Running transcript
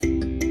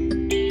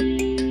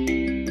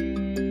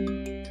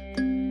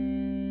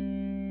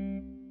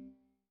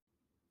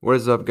What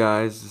is up,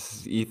 guys? This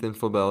is Ethan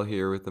Flabell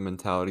here with the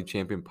Mentality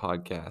Champion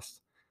podcast.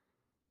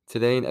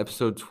 Today, in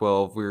episode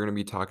 12, we're going to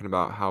be talking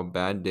about how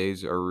bad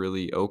days are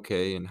really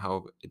okay and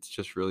how it's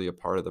just really a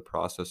part of the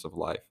process of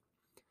life.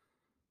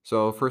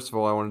 So, first of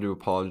all, I wanted to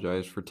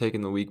apologize for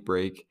taking the week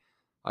break.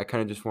 I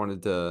kind of just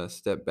wanted to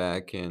step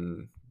back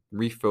and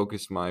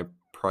refocus my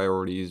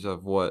priorities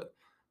of what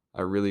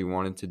I really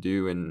wanted to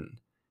do. And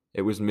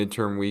it was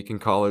midterm week in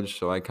college,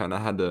 so I kind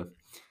of had to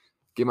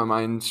get my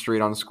mind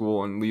straight on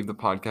school and leave the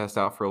podcast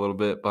out for a little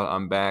bit, but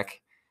I'm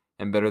back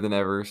and better than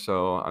ever.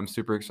 So I'm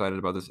super excited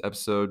about this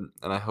episode,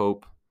 and I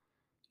hope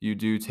you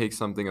do take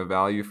something of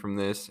value from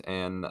this.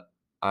 And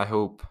I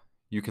hope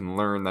you can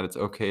learn that it's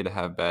okay to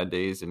have bad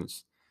days, and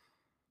it's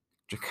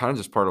kind of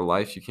just part of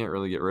life. You can't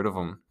really get rid of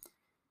them.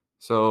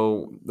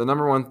 So the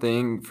number one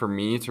thing for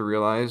me to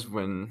realize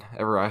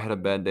whenever I had a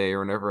bad day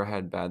or whenever I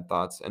had bad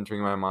thoughts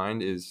entering my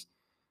mind is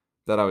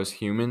that I was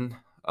human.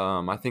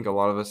 I think a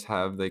lot of us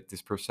have like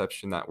this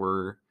perception that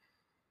we're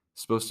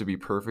supposed to be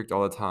perfect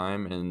all the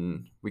time,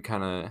 and we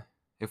kind of,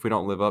 if we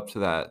don't live up to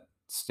that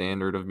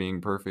standard of being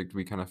perfect,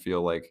 we kind of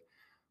feel like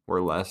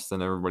we're less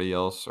than everybody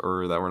else,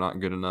 or that we're not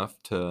good enough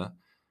to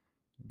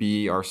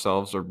be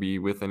ourselves or be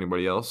with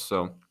anybody else.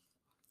 So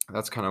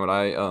that's kind of what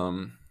I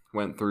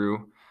went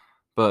through.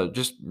 But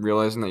just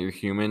realizing that you're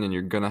human and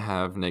you're gonna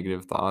have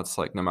negative thoughts,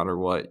 like no matter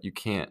what, you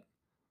can't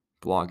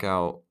block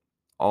out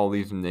all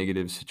these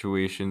negative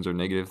situations or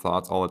negative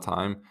thoughts all the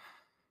time.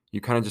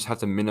 You kind of just have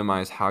to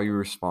minimize how you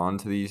respond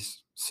to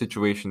these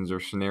situations or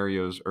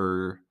scenarios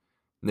or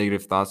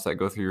negative thoughts that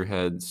go through your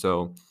head.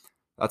 So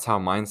that's how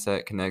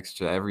mindset connects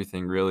to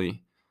everything,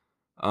 really.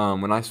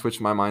 When I switch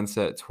my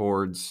mindset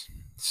towards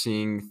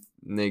seeing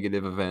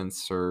negative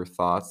events or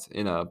thoughts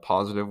in a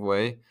positive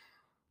way,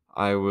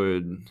 I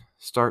would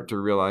start to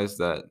realize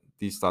that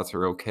these thoughts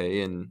are okay,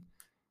 and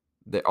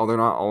they're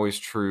not always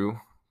true.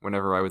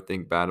 Whenever I would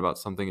think bad about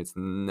something, it's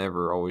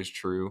never always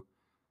true.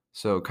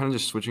 So kind of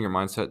just switching your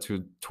mindset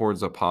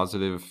towards a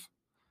positive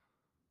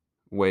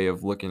way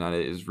of looking at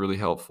it is really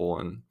helpful,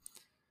 and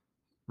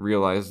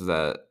realize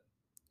that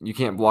you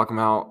can't block them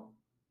out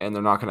and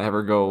they're not going to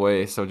ever go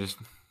away. So just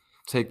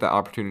take that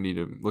opportunity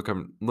to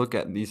look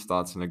at these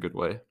thoughts in a good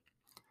way.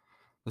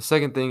 The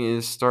second thing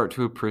is start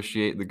to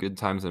appreciate the good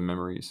times and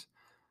memories.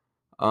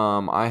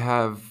 I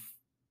have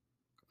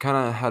kind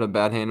of had a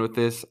bad hand with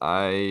this.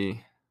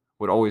 I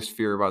would always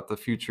fear about the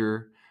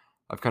future.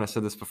 I've kind of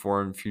said this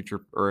before in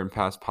future or in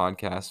past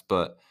podcasts,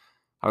 but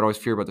I would always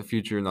fear about the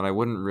future and that I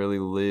wouldn't really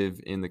live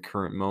in the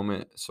current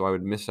moment. So I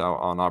would miss out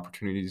on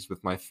opportunities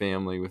with my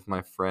family, with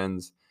my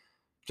friends,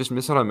 just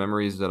miss out on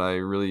memories that I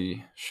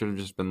really should have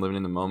just been living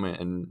in the moment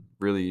and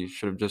really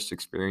should have just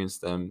experienced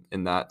them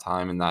in that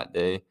time and that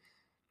day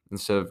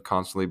instead of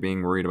constantly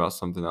being worried about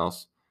something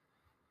else.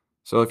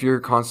 So if you're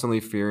constantly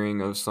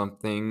fearing of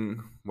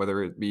something,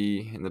 whether it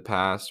be in the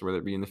past or whether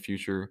it be in the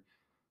future,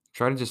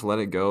 try to just let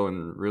it go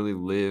and really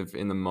live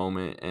in the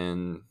moment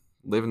and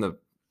live in the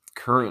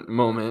current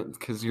moment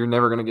because you're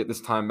never going to get this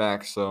time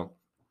back. So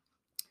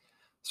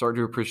start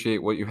to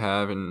appreciate what you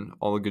have and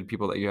all the good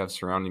people that you have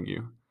surrounding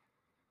you.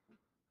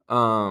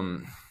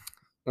 Um,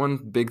 One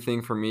big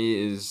thing for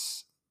me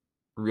is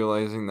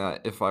realizing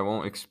that if I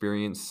won't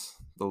experience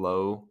the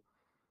low,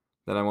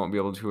 then I won't be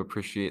able to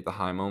appreciate the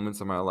high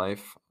moments of my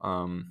life.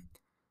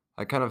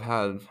 I kind of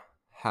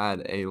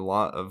had a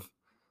lot of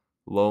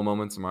low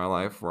moments in my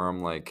life where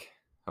I'm like,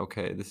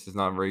 okay, this is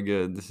not very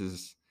good.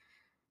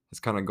 It's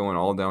kind of going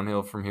all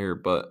downhill from here.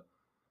 But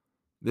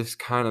this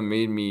kind of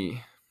made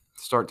me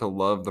start to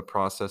love the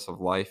process of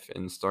life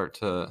and start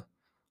to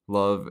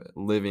love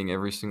living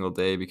every single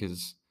day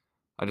because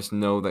I just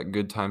know that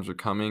good times are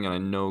coming, and I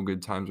know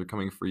good times are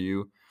coming for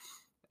you.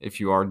 If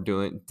you are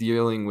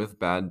dealing with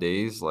bad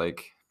days,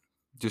 like,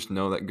 just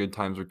know that good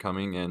times are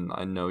coming, and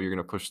I know you're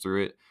gonna push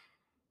through it,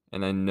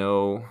 and I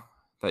know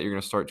that you're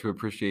gonna start to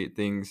appreciate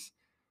things,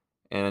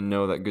 and I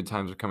know that good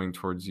times are coming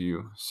towards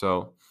you.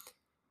 So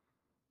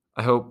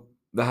I hope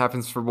that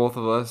happens for both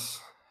of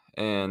us.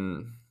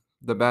 And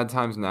the bad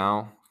times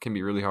now can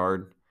be really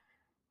hard.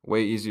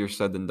 Way easier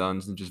said than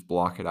done to just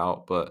block it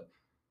out, but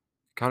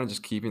kind of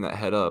just keeping that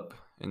head up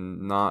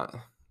and not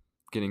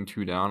getting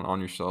too down on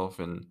yourself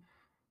and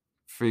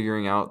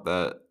figuring out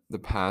that the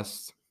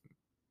past,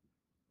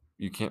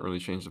 you can't really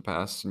change the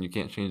past and you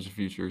can't change the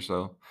future.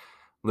 So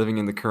living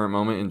in the current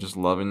moment and just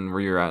loving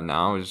where you're at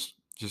now is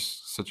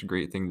just such a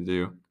great thing to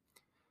do.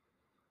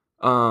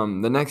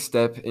 The next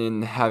step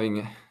in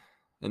having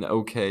an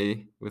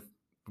okay with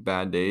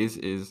bad days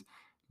is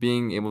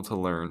being able to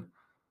learn.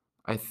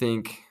 I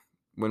think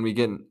when we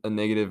get a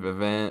negative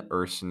event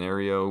or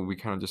scenario, we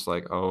kind of just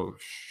like, oh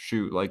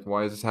shoot, like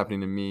why is this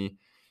happening to me?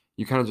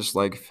 You kind of just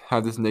like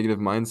have this negative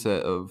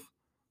mindset of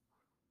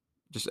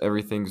just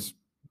everything's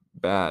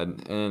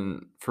bad.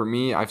 And for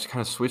me, I've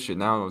kind of switched it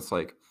now. It's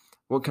like,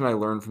 what can I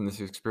learn from this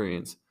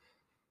experience?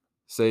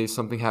 Say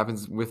something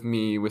happens with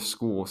me with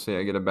school, say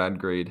I get a bad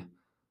grade.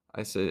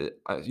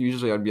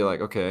 Usually I'd be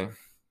like, okay,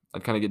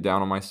 I'd kind of get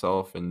down on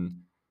myself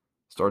and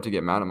start to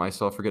get mad at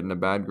myself for getting a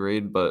bad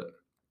grade, but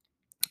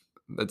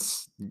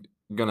that's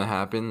gonna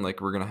happen. Like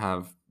you're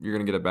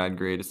gonna get a bad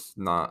grade.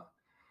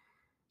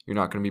 You're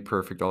not gonna be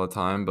perfect all the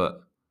time,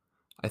 but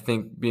I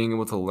think being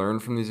able to learn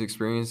from these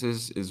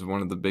experiences is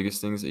one of the biggest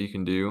things that you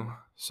can do.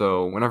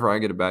 So whenever I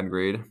get a bad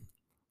grade,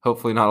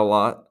 hopefully not a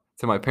lot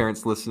to my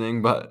parents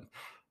listening, but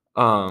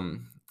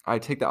I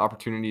take the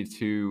opportunity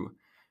to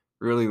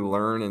really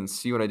learn and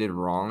see what I did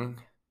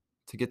wrong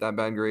to get that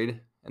bad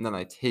grade, and then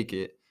I take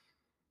it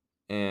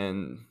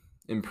and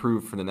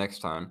improve for the next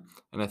time.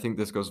 And I think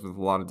this goes with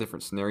a lot of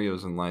different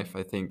scenarios in life.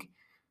 I think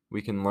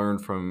we can learn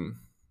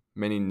from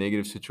many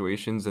negative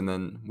situations, and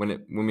then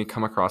when we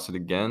come across it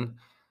again,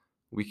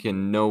 we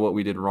can know what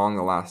we did wrong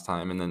the last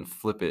time and then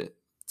flip it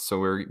so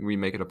we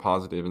make it a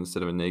positive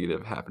instead of a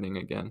negative happening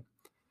again.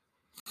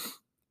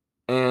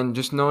 And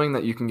just knowing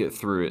that you can get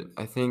through it.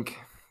 I think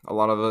a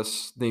lot of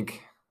us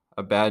think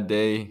a bad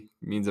day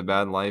means a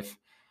bad life.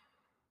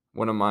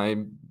 One of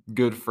my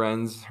good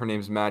friends, her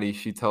name's Maddie,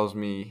 she tells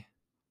me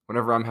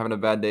whenever I'm having a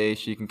bad day,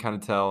 she can kind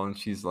of tell, and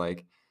she's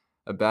like,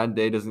 a bad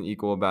day doesn't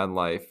equal a bad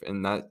life.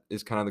 And that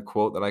is kind of the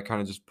quote that I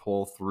kind of just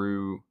pull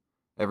through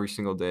every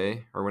single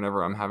day, or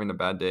whenever I'm having a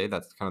bad day.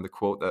 That's kind of the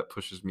quote that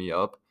pushes me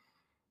up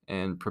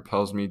and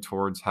propels me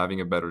towards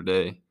having a better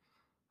day.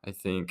 I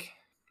think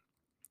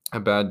a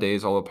bad day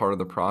is all a part of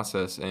the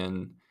process,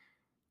 and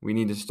we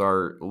need to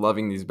start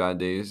loving these bad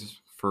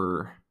days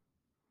for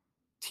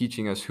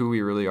teaching us who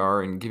we really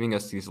are and giving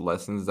us these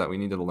lessons that we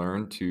need to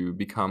learn to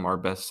become our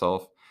best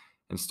self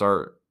and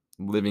start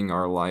living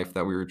our life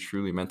that we were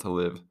truly meant to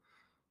live.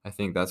 I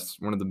think that's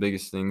one of the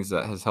biggest things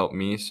that has helped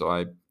me. So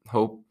I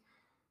hope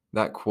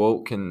that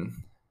quote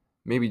can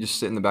maybe just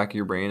sit in the back of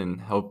your brain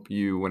and help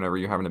you whenever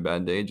you're having a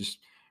bad day. Just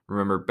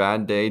remember,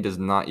 bad day does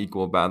not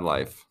equal bad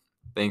life.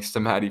 Thanks to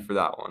Maddie for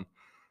that one.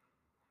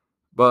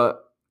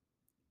 But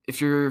if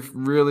you're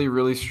really,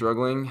 really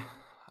struggling,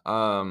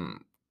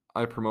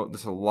 I promote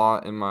this a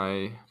lot in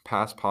my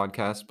past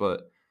podcasts,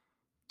 but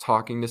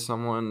talking to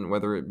someone,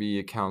 whether it be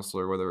a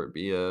counselor, whether it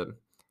be a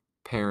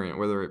parent,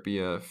 whether it be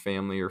a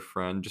family or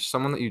friend, just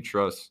someone that you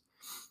trust,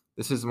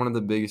 this is one of the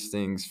biggest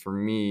things for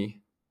me.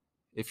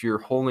 If you're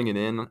holding it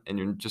in and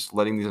you're just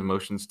letting these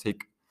emotions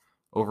take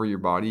over your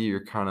body,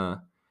 you're kind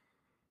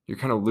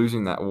of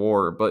losing that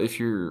war. But if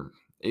you're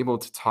able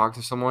to talk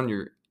to someone,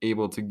 you're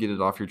able to get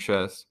it off your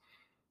chest,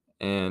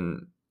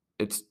 and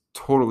it's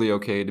totally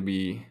okay to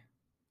be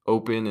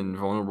open and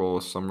vulnerable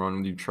with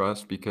someone you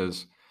trust,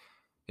 because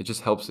it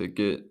just helps you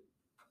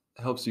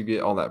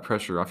get all that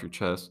pressure off your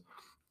chest.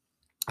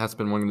 That's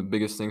been one of the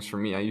biggest things for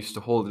me. I used to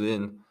hold it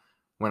in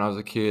when I was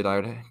a kid. I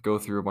would go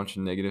through a bunch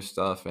of negative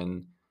stuff,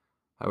 and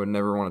I would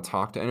never want to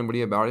talk to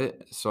anybody about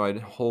it. So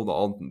I'd hold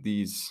all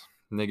these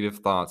negative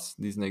thoughts,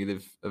 these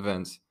negative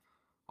events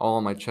all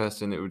on my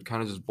chest, and it would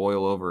kind of just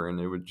boil over and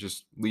it would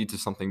just lead to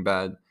something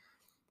bad.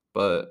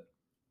 But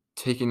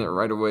taking it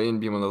right away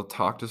and being able to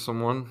talk to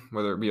someone,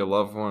 whether it be a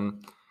loved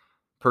one.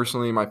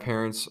 Personally, my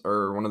parents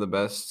are one of the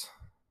best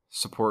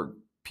support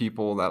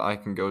people that I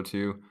can go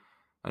to.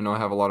 I know I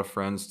have a lot of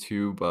friends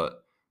too,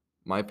 but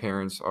my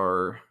parents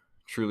are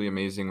truly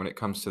amazing when it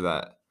comes to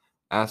that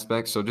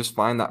aspect. So just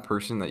find that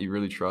person that you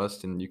really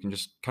trust, and you can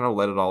just kind of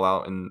let it all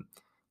out and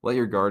let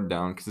your guard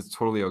down, because it's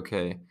totally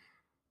okay.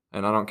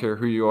 And I don't care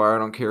who you are. I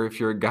don't care if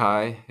you're a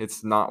guy.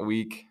 It's not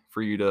weak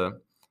for you to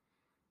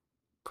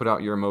put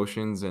out your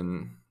emotions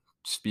and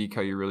speak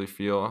how you really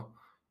feel.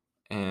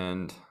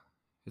 And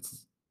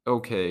it's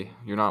okay.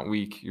 You're not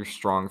weak. You're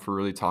strong for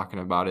really talking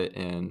about it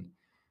and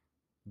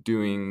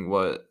doing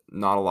what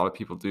not a lot of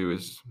people do,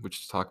 is which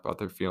is talk about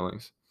their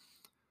feelings.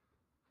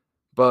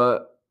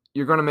 But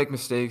you're going to make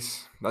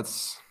mistakes.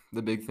 That's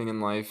the big thing in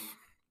life.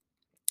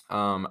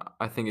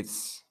 I think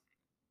it's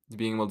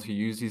being able to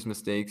use these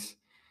mistakes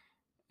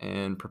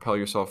and propel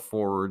yourself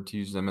forward, to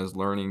use them as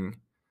learning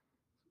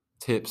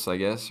tips, I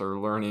guess, or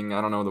learning,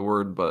 I don't know the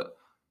word, but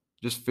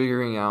just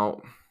figuring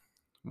out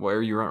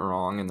where you went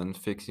wrong and then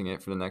fixing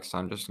it for the next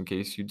time, just in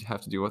case you have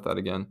to deal with that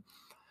again.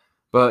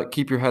 But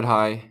keep your head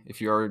high.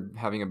 If you are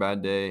having a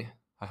bad day,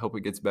 I hope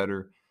it gets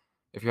better.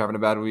 If you're having a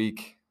bad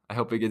week, I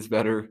hope it gets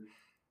better.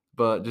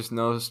 But just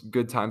know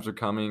good times are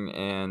coming,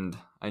 and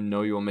I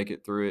know you will make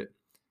it through it.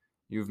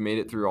 You've made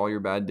it through all your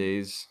bad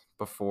days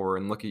before,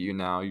 and look at you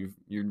now.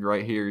 You're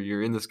right here.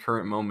 You're in this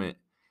current moment.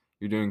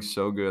 You're doing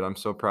so good. I'm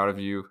so proud of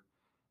you.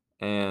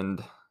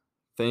 And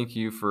thank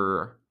you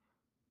for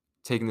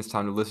taking this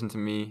time to listen to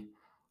me.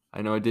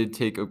 I know I did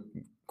take a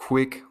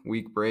quick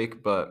week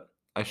break, but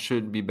I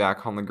should be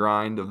back on the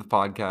grind of the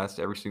podcast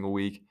every single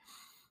week.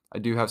 I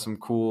do have some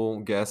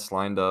cool guests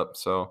lined up,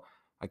 so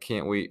I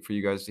can't wait for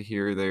you guys to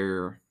hear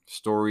their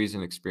stories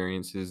and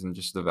experiences and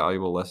just the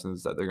valuable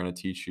lessons that they're going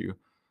to teach you.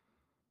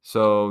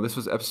 So this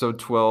was episode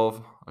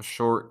 12, a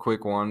short,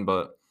 quick one,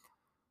 but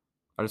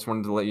I just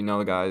wanted to let you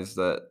know, guys,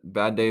 that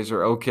bad days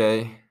are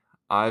okay.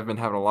 I've been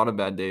having a lot of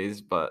bad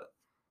days, but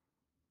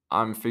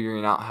I'm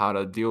figuring out how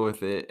to deal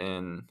with it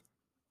and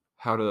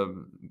how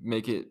to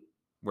make it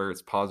where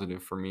it's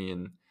positive for me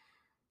and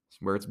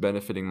where it's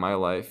benefiting my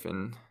life.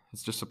 And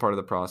it's just a part of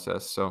the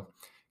process. So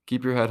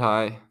keep your head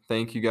high.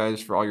 Thank you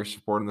guys for all your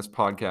support in this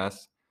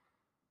podcast.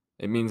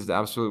 It means the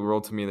absolute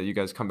world to me that you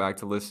guys come back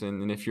to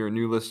listen. And if you're a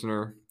new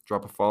listener,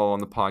 drop a follow on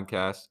the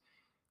podcast.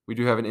 We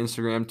do have an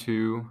Instagram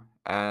too,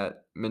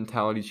 at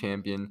Mentality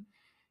Champion.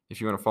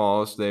 If you want to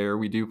follow us there,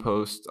 we do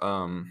post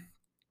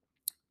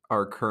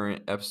our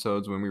current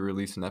episodes. When we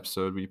release an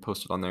episode, we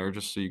post it on there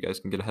just so you guys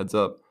can get a heads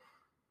up.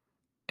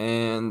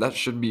 And that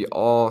should be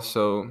all.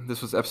 So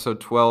this was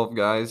episode 12,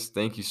 guys.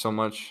 Thank you so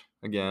much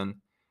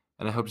again.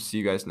 And I hope to see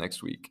you guys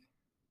next week.